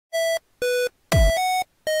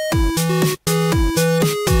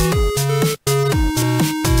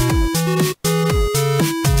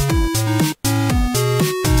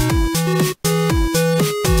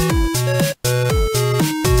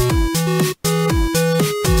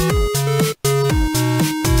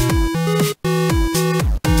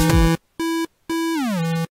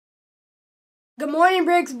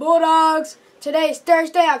Briggs Bulldogs! Today is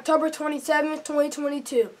Thursday, October 27th,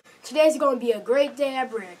 2022. Today's going to be a great day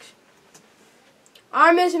at Briggs.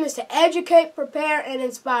 Our mission is to educate, prepare, and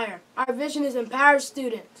inspire. Our vision is empower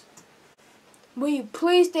students. Will you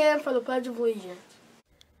please stand for the Pledge of Allegiance?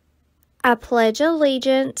 I pledge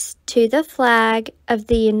allegiance to the flag of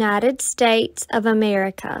the United States of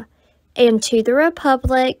America and to the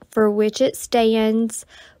republic for which it stands,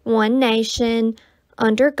 one nation,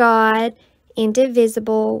 under God,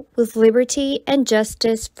 indivisible, with liberty and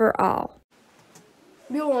justice for all.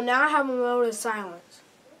 We will now have a moment of silence.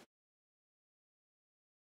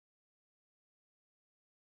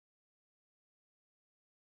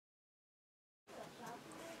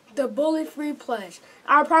 The Bully-Free Pledge.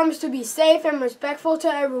 Our promise to be safe and respectful to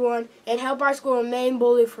everyone and help our school remain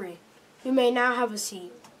bully-free. You may now have a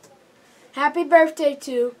seat. Happy birthday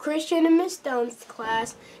to Christian and Miss Stone's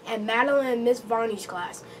class and Madeline and Miss Varney's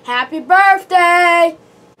class. Happy birthday!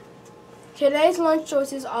 Today's lunch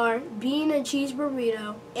choices are bean and cheese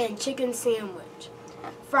burrito and chicken sandwich.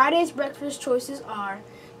 Friday's breakfast choices are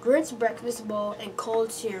grits breakfast bowl and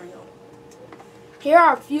cold cereal. Here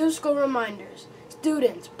are a few school reminders.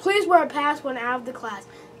 Students, please wear a pass when out of the class.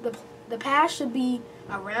 The pass should be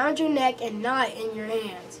around your neck and not in your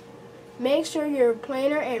hands. Make sure your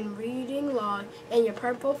planner and reading log and your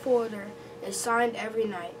purple folder is signed every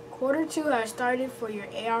night. Quarter 2 has started for your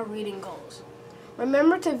AR reading goals.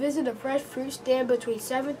 Remember to visit a fresh fruit stand between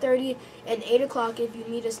 7:30 and 8 o'clock if you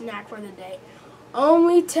need a snack for the day.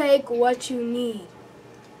 Only take what you need.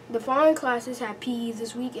 The following classes have PE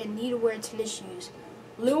this week and need to wear tennis shoes.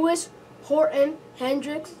 Lewis, Horton,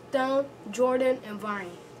 Hendricks, Stone, Jordan, and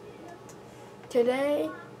Varney.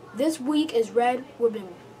 This week is Red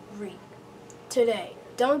Ribbon Week. Today,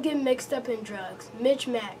 don't get mixed up in drugs.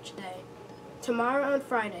 Mismatch Day. Tomorrow on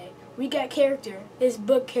Friday, Week at Character is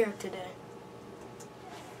Book Character Day.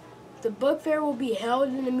 The book fair will be held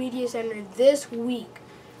in the Media Center this week.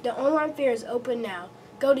 The online fair is open now.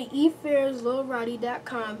 Go to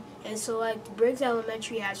eFairsLittleRowdy.com and select Briggs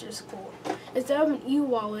Elementary as your school. Instead of an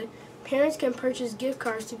e-wallet, parents can purchase gift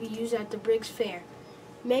cards to be used at the Briggs Fair.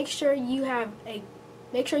 Make sure you have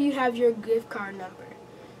your gift card number.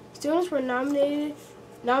 Students were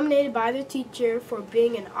nominated by their teacher for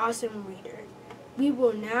being an awesome reader. We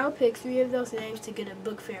will now pick 3 of those names to get a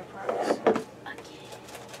book fair prize.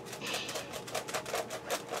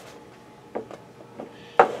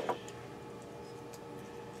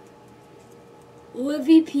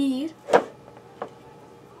 Livy P,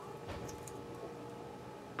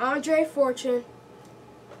 Andre Fortune,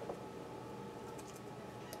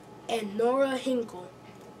 and Nora Hinkle.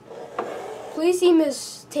 Please see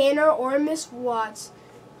Miss Tanner or Miss Watts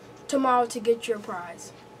tomorrow to get your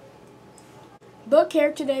prize. Book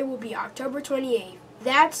Character Day will be October 28th.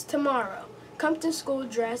 That's tomorrow. Come to school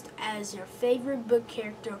dressed as your favorite book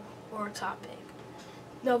character or topic.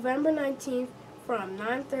 November 19th from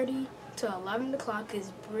 9:30 to 11 o'clock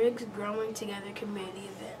is Briggs Growing Together community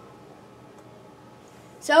event.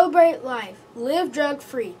 Celebrate life. Live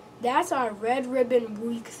drug-free. That's our Red Ribbon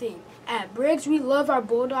Week theme. At Briggs, we love our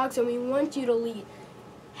Bulldogs and we want you to lead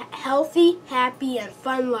healthy, happy, and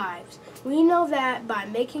fun lives. We know that by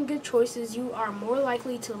making good choices, you are more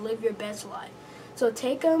likely to live your best life. So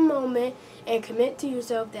take a moment and commit to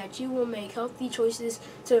yourself that you will make healthy choices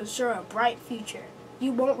to ensure a bright future.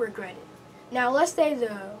 You won't regret it. Now let's say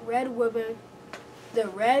the Red Ribbon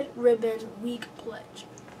Week pledge.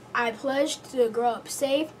 I pledge to grow up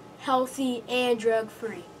safe, healthy, and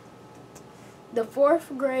drug-free. The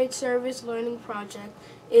 4th grade service learning project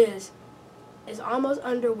is almost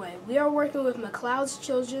underway. We are working with McLeod's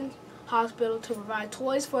Children's Hospital to provide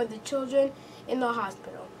toys for the children in the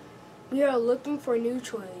hospital. We are looking for new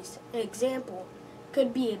toys. An example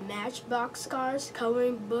could be Matchbox cars,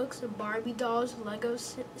 coloring books, Barbie dolls, Lego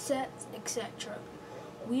sets, etc.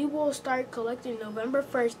 We will start collecting November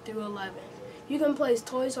 1st through 11th. You can place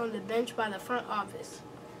toys on the bench by the front office.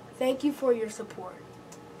 Thank you for your support.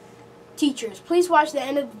 Teachers, please watch the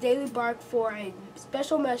end of the Daily Bark for a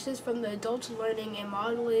special message from the Adults Learning and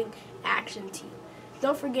Modeling Action Team.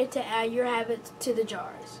 Don't forget to add your habits to the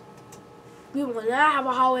jars. We will now have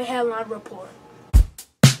a hallway headline report.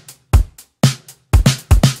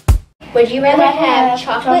 Would you rather have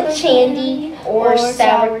chocolate candy or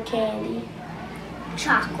sour candy?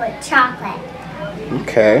 Chocolate.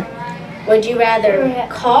 Okay. Would you rather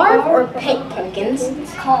carve or paint pumpkins?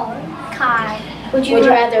 Carve. Would you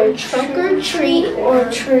rather trunk or treat or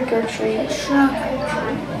trick or treat? Trunk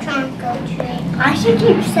or treat. I should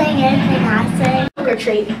keep saying everything I say. Trunk or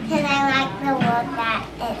treat. Because I like the word that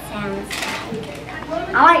it sounds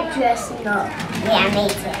like. I like dressing up. Yeah, me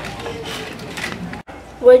too.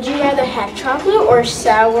 Would you rather have chocolate or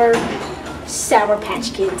Sour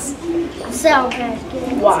Patch Kids? Sour Patch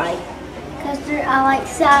Kids. Why? Because I like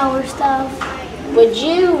sour stuff. Would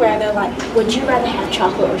you rather have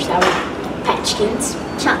chocolate or Sour Patch Kids?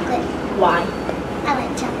 Chocolate. Why? I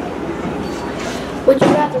like chocolate. Would you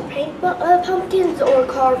rather paint pumpkins or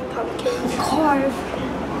carve pumpkins? Carve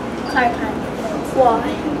pumpkins. Why?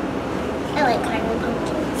 I like carving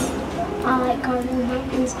pumpkins. I like carving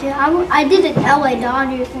pumpkins too. I did an LA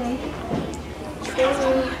Dodger thing.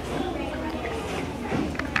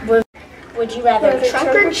 Would you rather trunk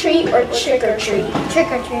or treat or trick or treat?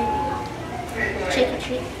 Trick or treat. Trick or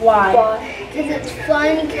treat. Why? Because it's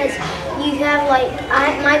fun because you have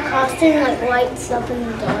my costume lights up in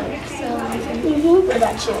the dark. So What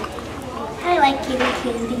about you? I like getting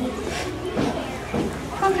candy.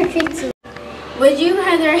 Trunk or treats. Would you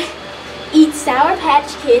rather eat Sour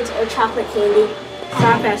Patch Kids or chocolate candy?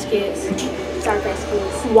 Sour Patch Kids. Sour Patch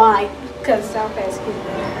Kids. Why? Because Sour Patch Kids.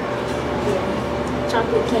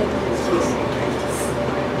 Chocolate candy is just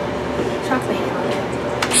Chocolate.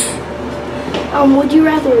 Would you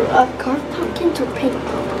rather carve pumpkins or paint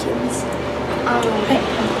pumpkins?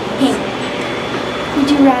 Paint. Would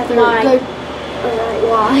you rather Why?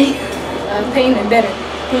 Why? Paint it better.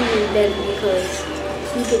 Painting better because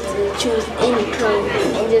you get to choose any color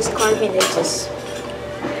and just carving it's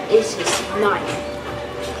just nice.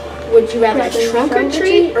 Would you rather trunk or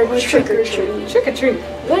treat or trick or treat? Trick or treat.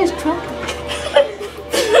 What is trunk?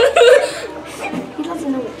 He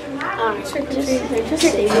doesn't know what Trick or just treat. just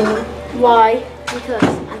say one. Why? Because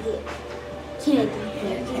I get candy.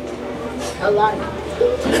 A lot of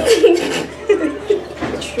it.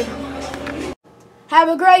 It's true. Have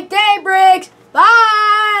a great day, Briggs. Bye.